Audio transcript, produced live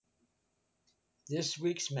This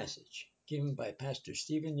week's message, given by Pastor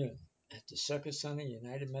Stephen Young at the Succotash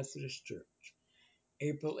United Methodist Church,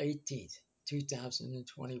 April 18th,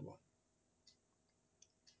 2021.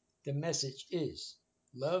 The message is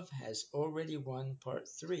Love Has Already Won Part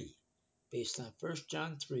 3, based on 1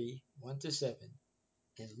 John 3, 1-7,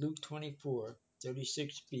 and Luke 24,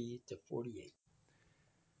 36b-48.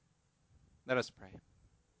 Let us pray.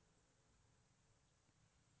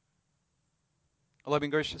 Loving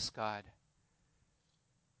gracious God,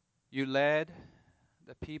 you led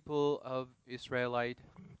the people of Israelite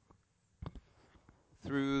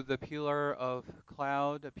through the pillar of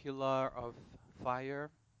cloud, the pillar of fire.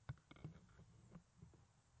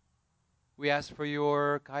 We ask for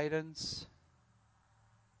your guidance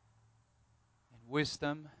and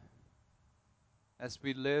wisdom as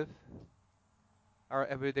we live our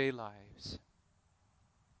everyday lives.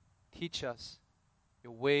 Teach us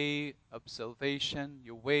your way of salvation,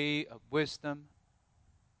 your way of wisdom,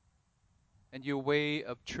 and your way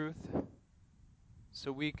of truth,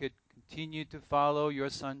 so we could continue to follow your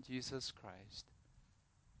Son, Jesus Christ.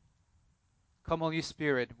 Come, Holy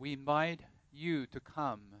Spirit, we invite you to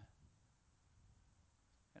come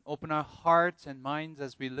and open our hearts and minds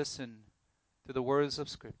as we listen to the words of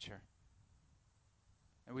Scripture.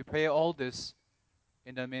 And we pray all this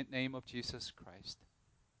in the name of Jesus Christ.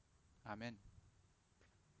 Amen.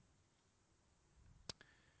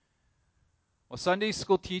 Well, Sunday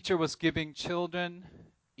school teacher was giving children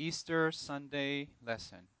Easter Sunday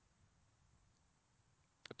lesson.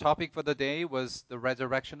 The topic for the day was the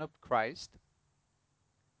resurrection of Christ.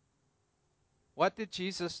 What did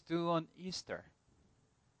Jesus do on Easter?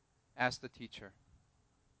 Asked the teacher.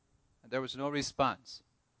 And there was no response.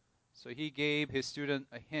 So he gave his student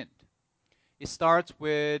a hint. It starts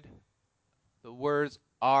with the words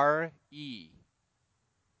R-E.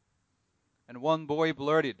 And one boy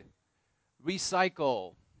blurted,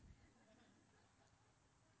 recycle.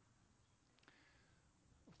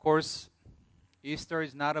 Of course, Easter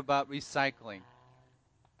is not about recycling,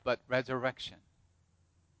 but resurrection.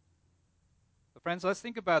 But friends, let's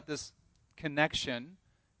think about this connection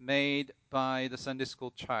made by the Sunday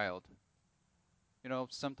school child. You know,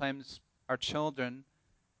 sometimes our children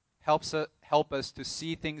help us to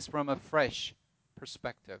see things from a fresh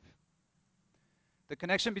perspective. The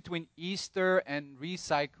connection between Easter and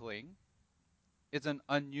recycling is an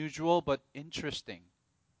unusual but interesting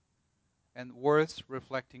and worth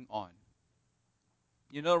reflecting on.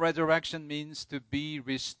 You know, resurrection means to be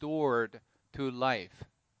restored to life.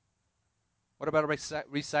 What about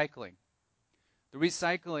recycling? The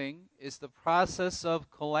recycling is the process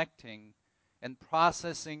of collecting and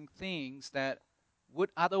processing things that would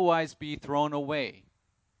otherwise be thrown away,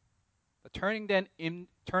 but turning them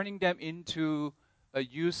into a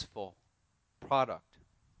useful product.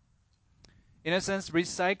 In a sense,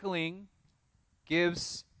 recycling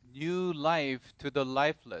gives new life to the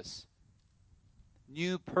lifeless,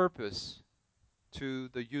 new purpose to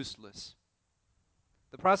the useless.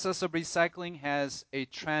 The process of recycling has a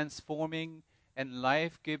transforming and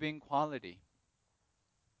life-giving quality.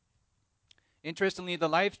 Interestingly, the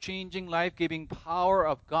life-changing, life-giving power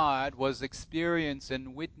of God was experienced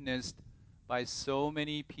and witnessed by so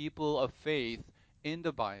many people of faith in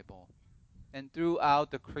the Bible and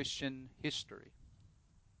throughout the Christian history.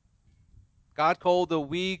 God called the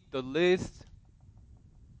weak, the least,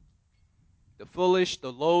 the foolish,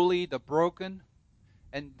 the lowly, the broken,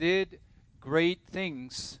 and did great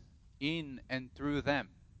things in and through them.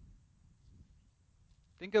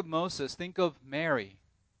 Think of Moses, think of Mary,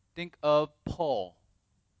 think of Paul.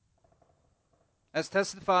 As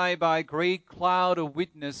testified by a great cloud of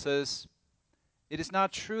witnesses, it is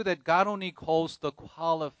not true that God only calls the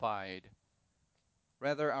qualified.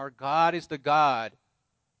 Rather, our God is the God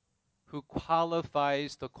who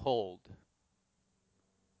qualifies the called.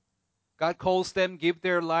 God calls them, give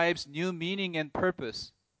their lives new meaning and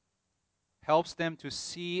purpose, helps them to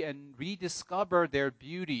see and rediscover their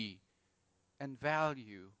beauty and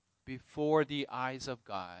value before the eyes of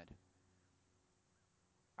God.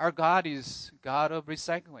 Our God is God of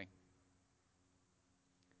recycling.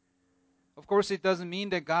 Of course, it doesn't mean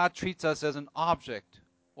that God treats us as an object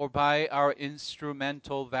or by our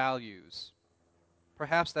instrumental values.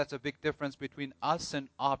 Perhaps that's a big difference between us and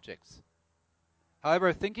objects.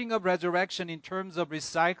 However, thinking of resurrection in terms of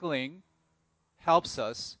recycling helps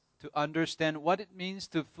us to understand what it means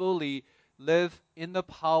to fully live in the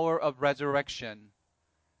power of resurrection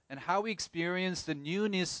and how we experience the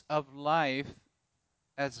newness of life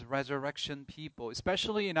as resurrection people,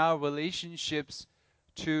 especially in our relationships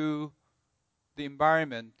to the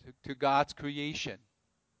environment, to God's creation.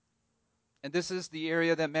 And this is the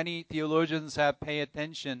area that many theologians have paid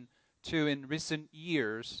attention to in recent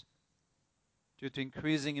years due to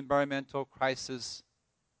increasing environmental crisis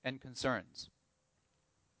and concerns.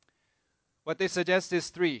 What they suggest is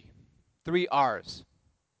three R's: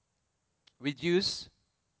 reduce,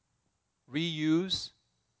 reuse,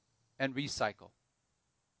 and recycle.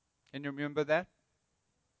 Can you remember that?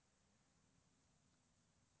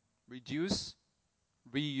 Reduce,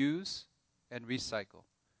 reuse, and recycle.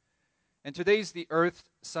 And today is the Earth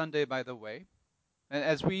Sunday, by the way. And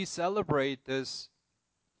as we celebrate this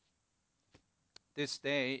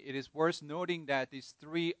day, it is worth noting that these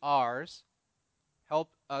three R's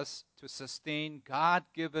help us to sustain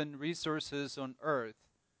God-given resources on earth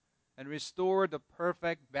and restore the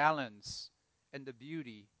perfect balance and the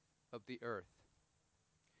beauty of the earth.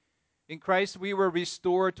 In Christ, we were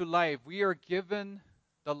restored to life. We are given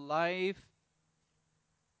the life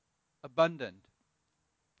abundant.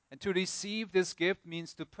 And to receive this gift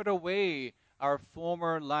means to put away our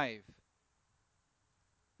former life.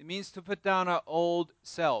 It means to put down our old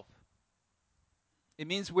self. It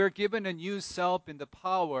means we're given a new self in the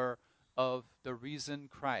power of the risen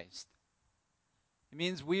Christ. It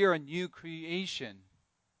means we are a new creation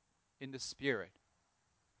in the Spirit.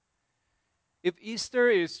 If Easter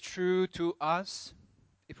is true to us,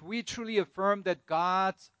 if we truly affirm that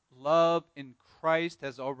God's love in Christ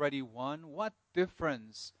has already won, what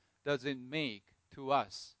difference does it make to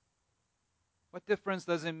us? What difference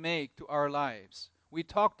does it make to our lives? We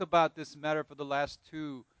talked about this matter for the last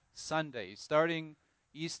 2 Sundays, starting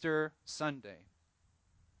Easter Sunday.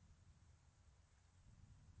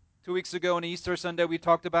 2 weeks ago on Easter Sunday, we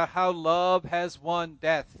talked about how love has won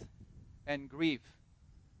death and grief.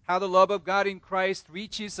 How the love of God in Christ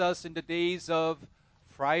reaches us in the days of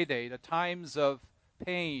Friday, the times of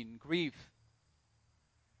pain, grief,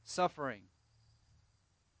 suffering.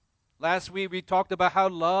 Last week we talked about how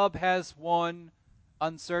love has won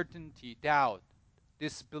uncertainty, doubt,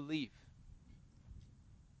 disbelief.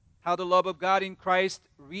 How the love of God in Christ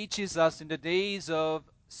reaches us in the days of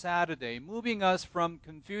Saturday, moving us from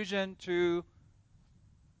confusion to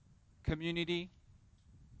community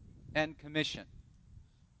and commission.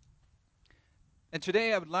 And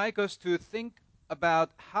today I would like us to think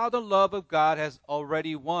about how the love of God has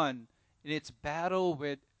already won in its battle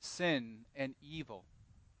with sin and evil.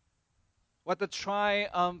 What the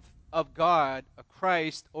triumph of God, of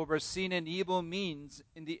Christ, over sin and evil means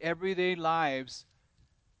in the everyday lives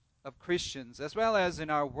of Christians, as well as in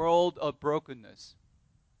our world of brokenness.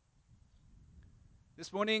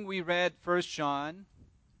 This morning we read 1 John.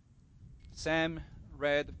 Sam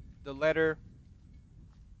read the letter,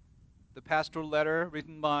 the pastoral letter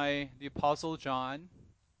written by the Apostle John.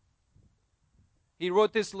 He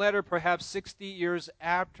wrote this letter perhaps 60 years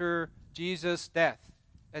after Jesus' death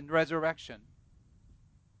and resurrection.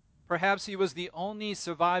 Perhaps he was the only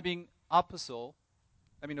surviving apostle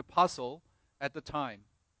at the time.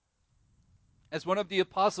 As one of the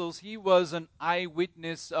apostles, he was an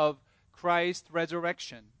eyewitness of Christ's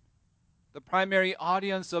resurrection. The primary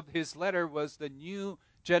audience of his letter was the new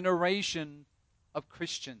generation of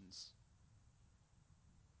Christians.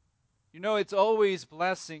 You know, it's always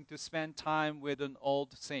blessing to spend time with an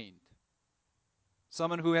old saint,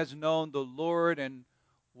 someone who has known the Lord and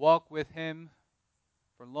walked with him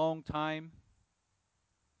for a long time.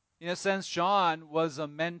 In a sense, John was a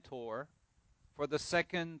mentor for the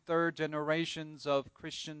second, third generations of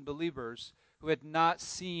Christian believers who had not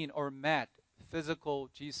seen or met physical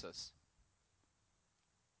Jesus.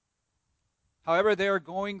 However, they are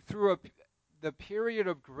going through the period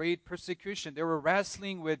of great persecution. They were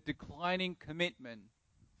wrestling with declining commitment,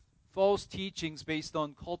 false teachings based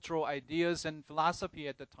on cultural ideas and philosophy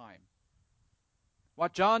at the time.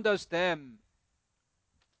 What John does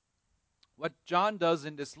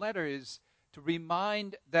in this letter is to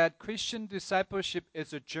remind that Christian discipleship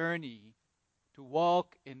is a journey to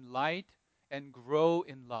walk in light and grow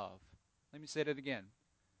in love. Let me say that again.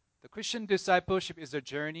 The Christian discipleship is a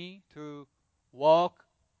journey to walk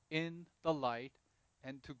in the light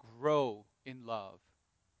and to grow in love.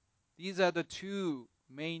 These are the two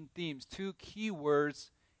main themes, two key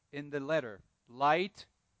words in the letter: light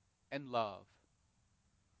and love.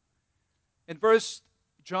 In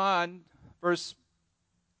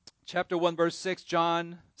chapter 1, verse 6,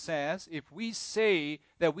 John says, if we say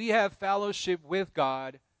that we have fellowship with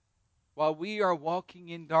God while we are walking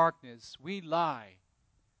in darkness, we lie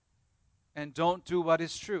and don't do what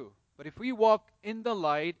is true. But if we walk in the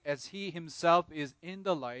light as he himself is in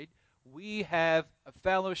the light, we have a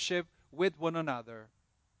fellowship with one another.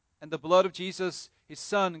 And the blood of Jesus, his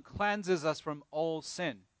son, cleanses us from all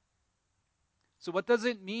sin. So what does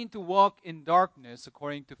it mean to walk in darkness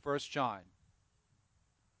according to First John?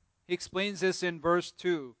 He explains this in verse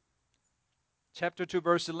 2, chapter 2,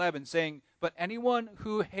 verse 11, saying, "But anyone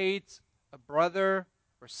who hates a brother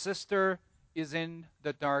or sister is in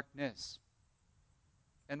the darkness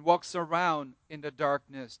and walks around in the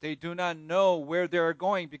darkness. They do not know where they are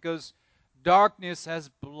going because darkness has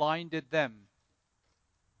blinded them."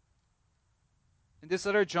 And this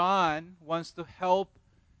letter, John wants to help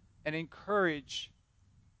and encourage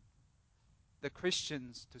the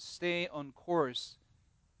Christians to stay on course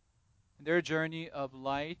in their journey of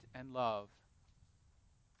light and love.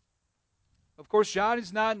 Of course, John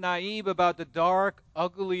is not naive about the dark,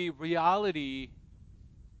 ugly reality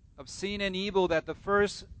of sin and evil that the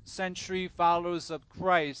first century followers of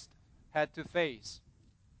Christ had to face.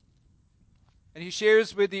 And he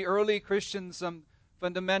shares with the early Christians some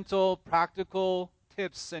fundamental, practical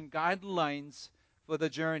tips and guidelines for the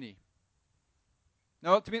journey.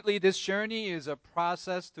 Now, ultimately, this journey is a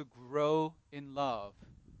process to grow in love.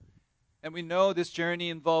 And we know this journey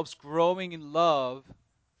involves growing in love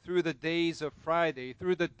through the days of Friday,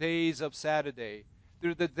 through the days of Saturday,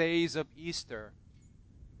 through the days of Easter,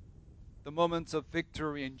 the moments of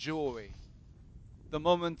victory and joy, the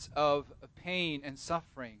moments of pain and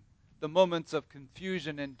suffering, the moments of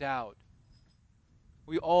confusion and doubt.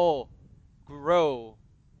 We all grow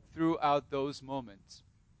throughout those moments.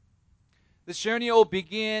 This journey will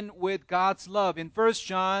begin with God's love. In 1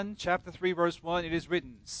 John chapter 3 verse 1 it is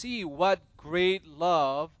written, "See what great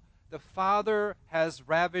love the Father has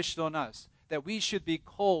ravished on us, that we should be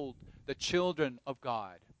called the children of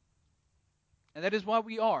God." And that is what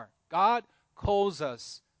we are. God calls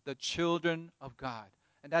us the children of God.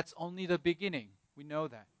 And that's only the beginning. We know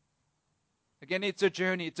that. Again, it's a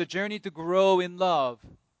journey. It's a journey to grow in love,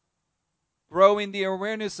 grow in the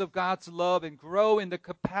awareness of God's love, and grow in the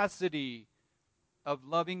capacity of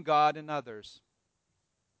loving God and others.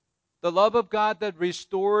 The love of God that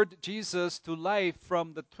restored Jesus to life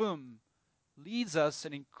from the tomb leads us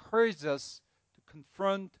and encourages us to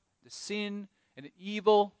confront the sin and the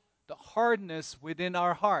evil, the hardness within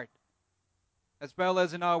our heart, as well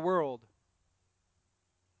as in our world.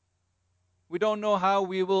 We don't know how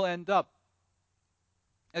we will end up.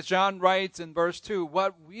 As John writes in verse 2,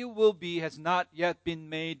 what we will be has not yet been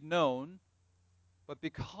made known, but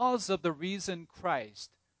because of the risen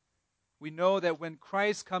Christ, we know that when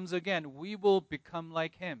Christ comes again, we will become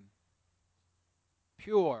like him,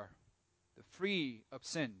 pure, free of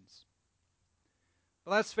sins.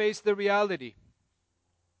 But let's face the reality.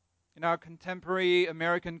 In our contemporary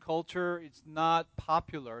American culture, it's not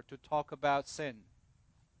popular to talk about sin.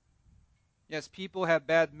 Yes, people have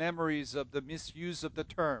bad memories of the misuse of the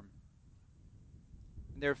term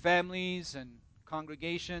in their families and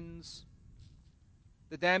congregations.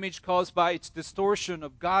 The damage caused by its distortion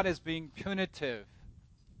of God as being punitive,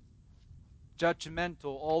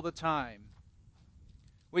 judgmental all the time.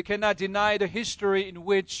 We cannot deny the history in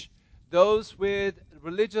which those with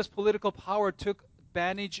religious political power took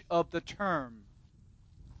advantage of the term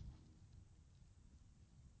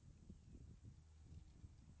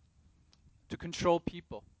to control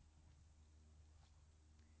people.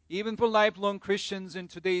 Even for lifelong Christians in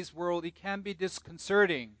today's world, it can be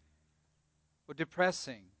disconcerting or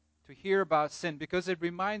depressing to hear about sin because it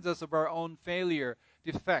reminds us of our own failure,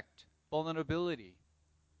 defect, vulnerability.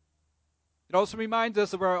 It also reminds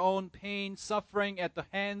us of our own pain, suffering at the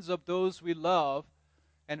hands of those we love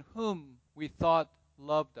and whom we thought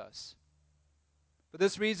loved us. For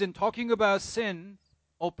this reason, talking about sin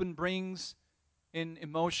often brings in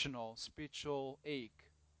emotional, spiritual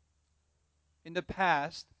ache. In the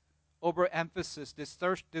past, overemphasis,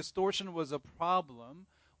 distortion was a problem.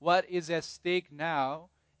 What is at stake now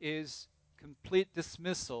is complete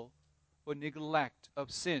dismissal or neglect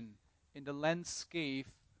of sin in the landscape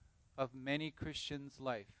of many Christians'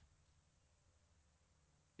 life.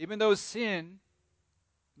 Even though sin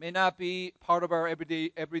may not be part of our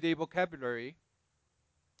everyday vocabulary,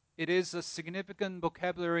 it is a significant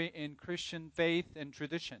vocabulary in Christian faith and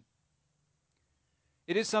tradition.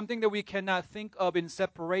 It is something that we cannot think of in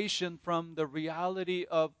separation from the reality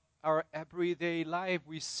of our everyday life.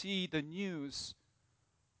 We see the news,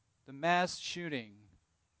 the mass shooting,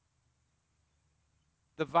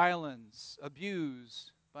 the violence,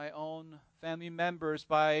 abuse by own family members,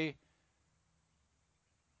 by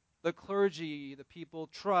the clergy, the people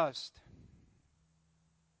trust.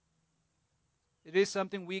 It is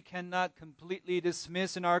something we cannot completely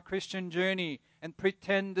dismiss in our Christian journey and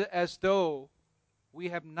pretend as though we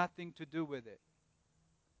have nothing to do with it.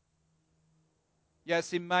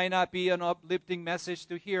 Yes, it might not be an uplifting message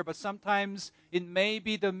to hear, but sometimes it may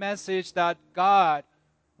be the message that God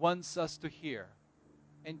wants us to hear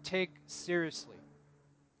and take seriously.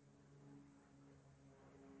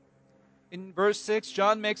 In verse 6,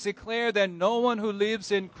 John makes it clear that no one who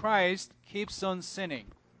lives in Christ keeps on sinning.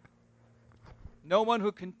 No one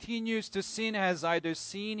who continues to sin has either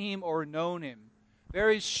seen him or known him.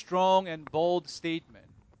 Very strong and bold statement.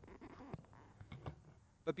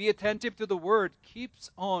 But be attentive to the word keeps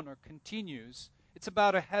on or continues. It's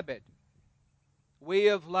about a habit, way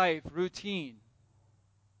of life, routine.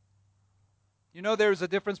 You know, there's a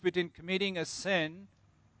difference between committing a sin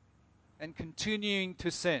and continuing to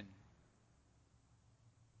sin.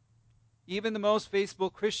 Even the most faithful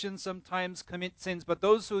Christians sometimes commit sins, but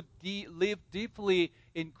those who live deeply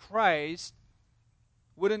in Christ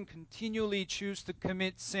wouldn't continually choose to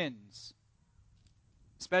commit sins,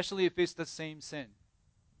 especially if it's the same sin.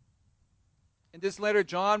 In this letter,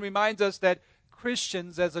 John reminds us that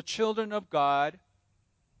Christians, as a children of God,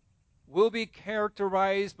 will be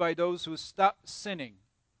characterized by those who stop sinning,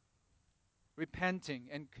 repenting,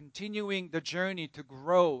 and continuing the journey to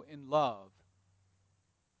grow in love.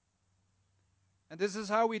 And this is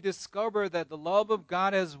how we discover that the love of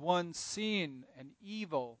God has won sin and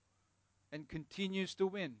evil and continues to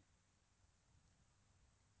win.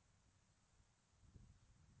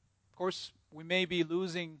 Of course, we may be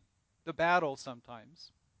losing the battle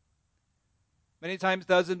sometimes. Many times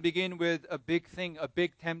doesn't begin with a big thing, a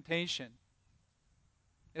big temptation.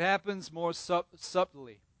 It happens more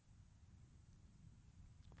subtly.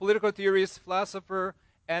 Political theorist, philosopher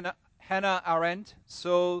Hannah Arendt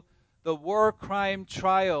saw the war crime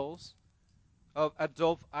trials of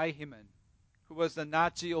Adolf Eichmann, who was the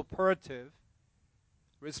Nazi operative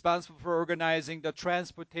responsible for organizing the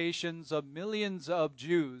transportations of millions of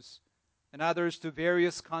Jews and others to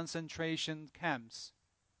various concentration camps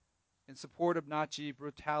in support of Nazi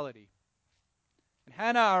brutality. And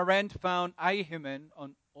Hannah Arendt found Eichmann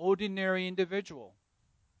an ordinary individual.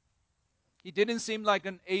 He didn't seem like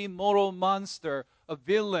an amoral monster, a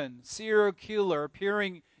villain, serial killer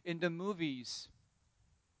appearing in the movies.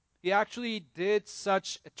 He actually did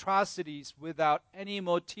such atrocities without any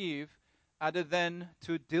motive other than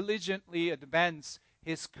to diligently advance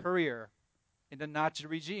his career in the Nazi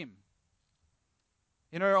regime.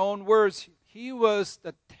 In her own words, he was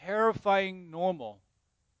the terrifying normal.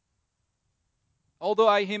 Although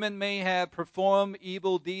Eichmann may have performed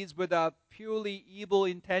evil deeds without purely evil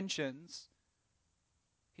intentions,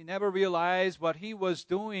 he never realized what he was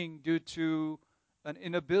doing due to an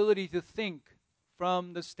inability to think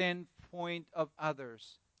from the standpoint of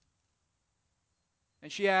others.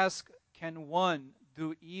 And she asked, can one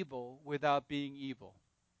do evil without being evil?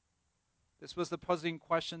 This was the puzzling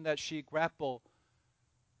question that she grappled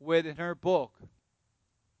with in her book,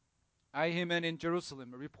 Eichmann in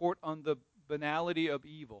Jerusalem, a report on the banality of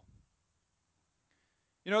evil.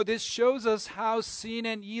 You know, this shows us how sin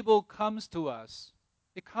and evil comes to us.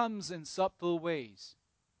 It comes in subtle ways.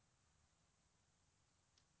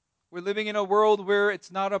 We're living in a world where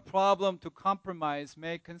it's not a problem to compromise,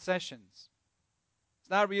 make concessions. It's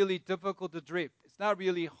not really difficult to drift. It's not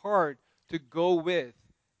really hard to go with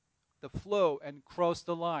the flow and cross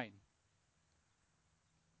the line.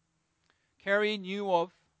 Carrie Newhoff,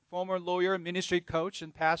 former lawyer, ministry coach,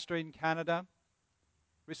 and pastor in Canada,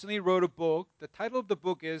 recently wrote a book. The title of the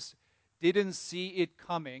book is Didn't See It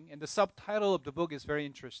Coming, and the subtitle of the book is very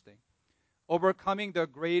interesting. Overcoming the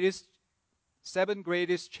seven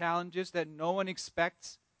greatest challenges that no one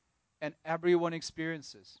expects and everyone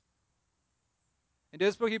experiences. In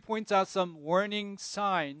this book, he points out some warning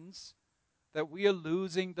signs that we are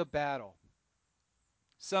losing the battle.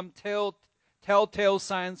 Some telltale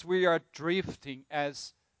signs we are drifting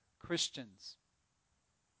as Christians.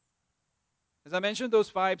 As I mentioned those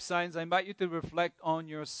 5 signs, I invite you to reflect on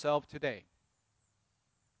yourself today.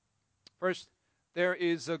 First, there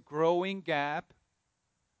is a growing gap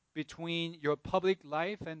between your public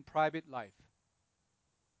life and private life.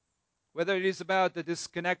 Whether it is about the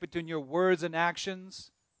disconnect between your words and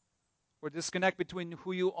actions, or disconnect between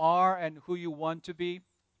who you are and who you want to be,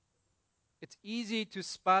 it's easy to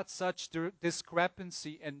spot such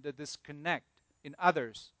discrepancy and the disconnect in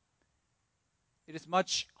others. It is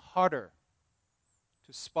much harder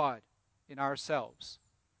to spot in ourselves.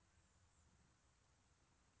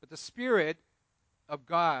 But the Spirit of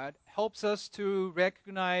God helps us to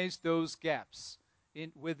recognize those gaps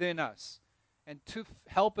within us and to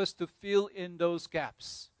help us to fill in those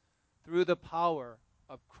gaps through the power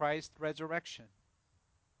of Christ's resurrection.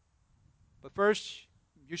 But first,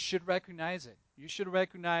 you should recognize it. You should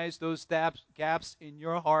recognize those gaps in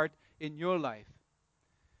your heart, in your life.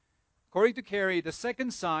 According to Carey, the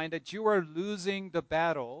second sign that you are losing the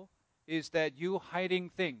battle is that you hiding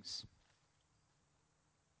things.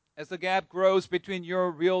 As the gap grows between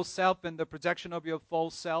your real self and the projection of your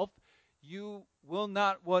false self, you will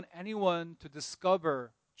not want anyone to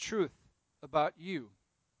discover truth about you.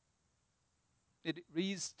 It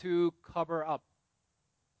leads to cover up.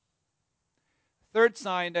 Third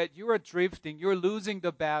sign that you are drifting, you're losing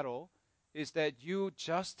the battle, is that you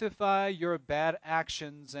justify your bad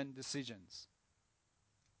actions and decisions.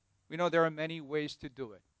 We know there are many ways to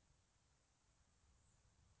do it.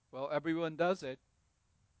 Well, everyone does it.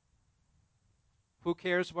 Who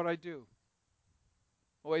cares what I do?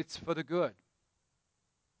 Oh, it's for the good.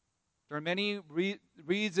 There are many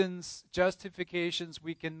reasons, justifications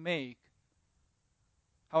we can make.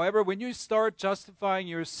 However, when you start justifying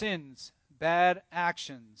your sins, bad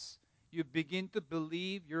actions, you begin to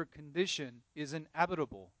believe your condition is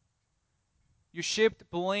inevitable. You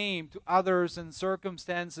shift blame to others and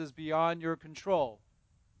circumstances beyond your control.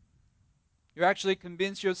 You actually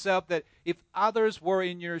convince yourself that if others were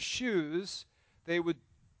in your shoes, they would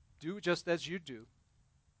do just as you do.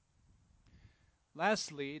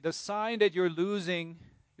 Lastly, the sign that you're losing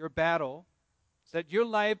your battle is that your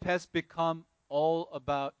life has become all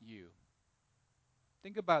about you.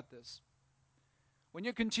 Think about this. When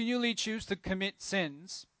you continually choose to commit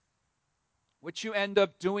sins, what you end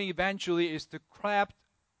up doing eventually is to craft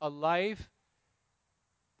a life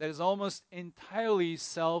that is almost entirely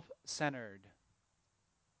self-centered.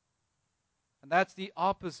 And that's the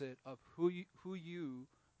opposite of who you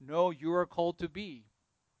know you are called to be.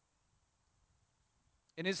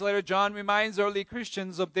 In his letter, John reminds early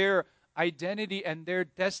Christians of their identity and their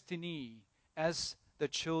destiny as the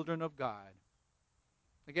children of God.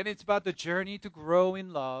 Again, it's about the journey to grow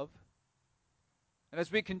in love. And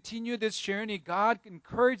as we continue this journey, God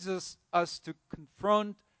encourages us to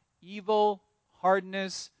confront evil,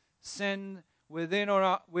 hardness, sin within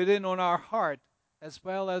on our heart as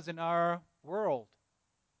well as in our world.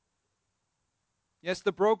 Yes,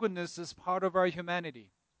 the brokenness is part of our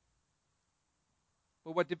humanity.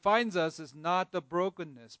 But what defines us is not the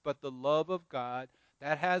brokenness, but the love of God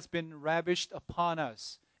that has been lavished upon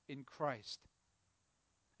us in Christ.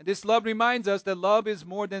 And this love reminds us that love is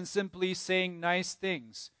more than simply saying nice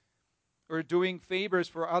things or doing favors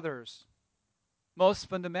for others. Most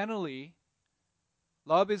fundamentally,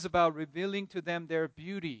 love is about revealing to them their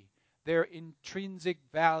beauty, their intrinsic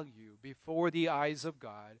value before the eyes of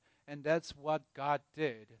God. And that's what God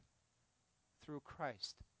did through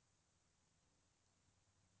Christ.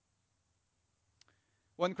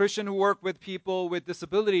 One Christian who worked with people with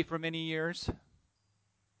disability for many years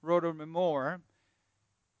wrote a memoir,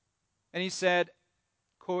 and he said,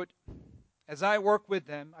 quote, "As I worked with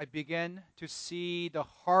them, I began to see the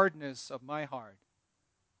hardness of my heart.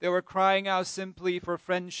 They were crying out simply for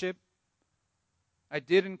friendship. I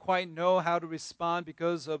didn't quite know how to respond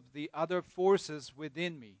because of the other forces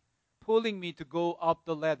within me, pulling me to go up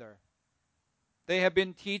the ladder. They have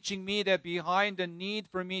been teaching me that behind the need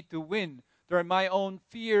for me to win, there are my own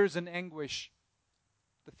fears and anguish.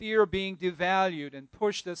 The fear of being devalued and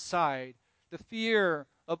pushed aside, the fear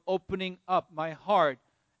of opening up my heart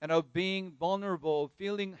and of being vulnerable,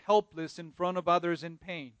 feeling helpless in front of others in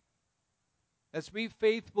pain. As we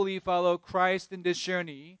faithfully follow Christ in this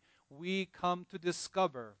journey, we come to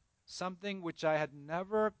discover something which I had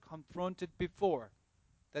never confronted before,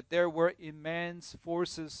 that there were immense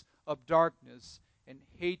forces of darkness and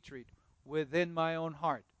hatred within my own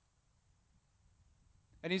heart."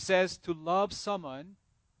 And he says to love someone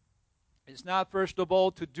is not first of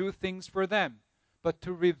all to do things for them, but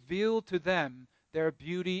to reveal to them their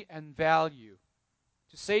beauty and value.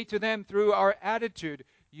 To say to them through our attitude,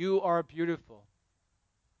 "You are beautiful.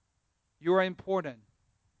 You are important.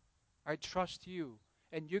 I trust you,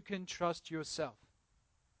 and you can trust yourself."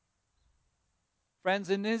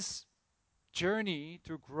 Friends, in this journey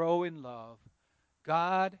to grow in love,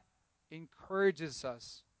 God encourages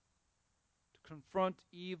us to confront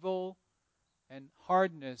evil and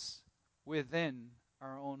hardness within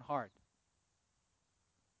our own heart.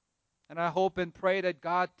 And I hope and pray that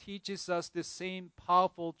God teaches us this same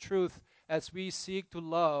powerful truth as we seek to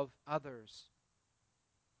love others,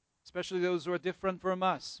 especially those who are different from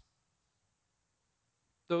us,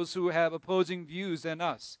 those who have opposing views than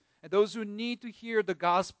us, and those who need to hear the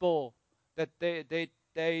gospel that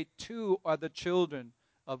they too are the children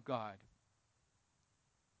of God.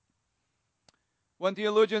 One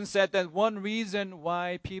theologian said that one reason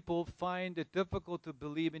why people find it difficult to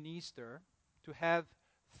believe in Easter, to have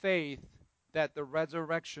faith that the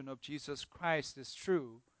resurrection of Jesus Christ is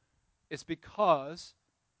true, is because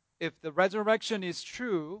if the resurrection is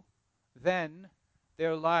true, then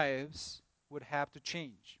their lives would have to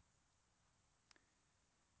change.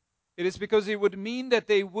 It is because it would mean that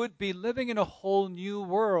they would be living in a whole new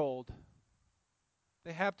world.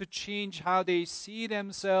 They have to change how they see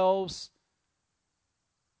themselves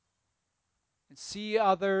and see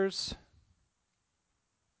others.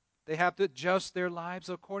 They have to adjust their lives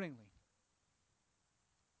accordingly.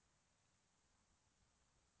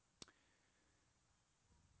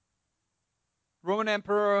 Roman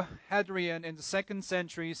Emperor Hadrian in the 2nd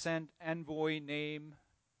century sent envoy named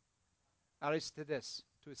Aristides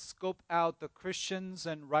to scope out the Christians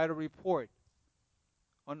and write a report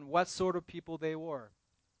on what sort of people they were.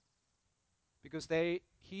 Because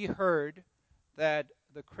he heard that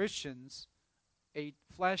the Christians ate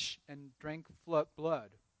flesh and drank blood.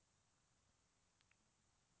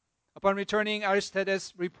 Upon returning,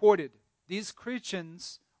 Aristides reported, these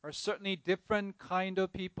Christians are certainly different kind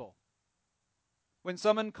of people. When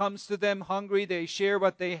someone comes to them hungry, they share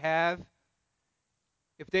what they have.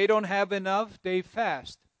 If they don't have enough, they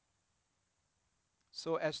fast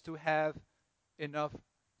so as to have enough,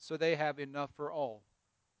 so they have enough for all.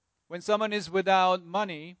 When someone is without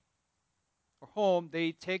money or home,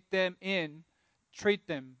 they take them in, treat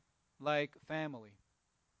them like family,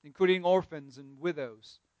 including orphans and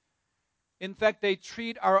widows. In fact, they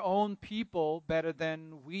treat our own people better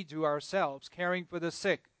than we do ourselves, caring for the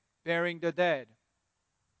sick, burying the dead.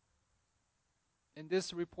 In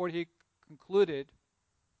this report, he concluded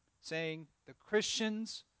saying, the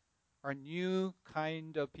Christians are new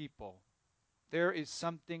kind of people. There is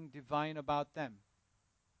something divine about them.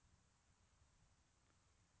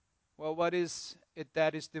 Well, what is it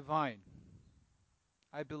that is divine?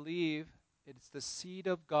 I believe it's the seed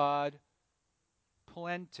of God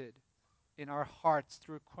planted in our hearts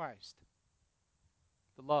through Christ,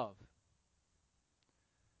 the love.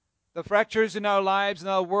 The fractures in our lives and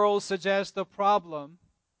our world suggest the problem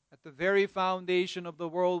at the very foundation of the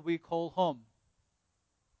world we call home.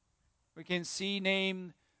 We can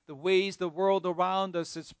name the ways the world around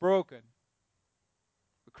us is broken.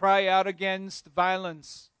 We cry out against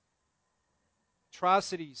violence,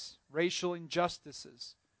 atrocities, racial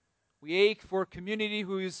injustices. We ache for a community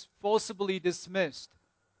who is forcibly dismissed.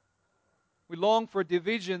 We long for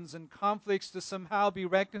divisions and conflicts to somehow be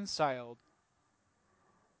reconciled.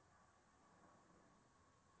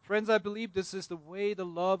 Friends, I believe this is the way the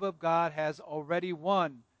love of God has already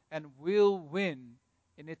won and will win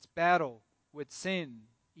in its battle with sin,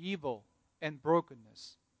 evil, and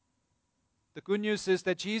brokenness. The good news is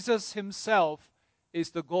that Jesus himself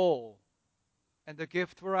is the goal and the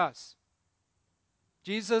gift for us.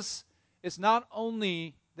 Jesus is not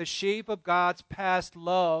only the shape of God's past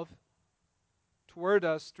love toward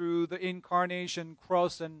us through the incarnation,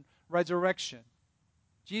 cross, and resurrection.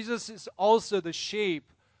 Jesus is also the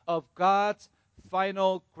shape of God's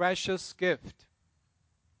final gracious gift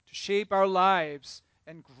to shape our lives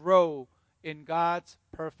and grow in God's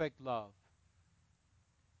perfect love.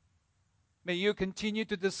 May you continue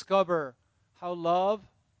to discover how love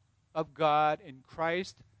of God in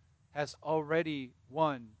Christ has already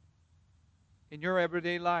won in your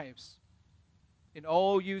everyday lives, in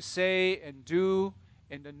all you say and do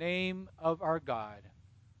in the name of our God.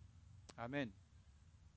 Amen.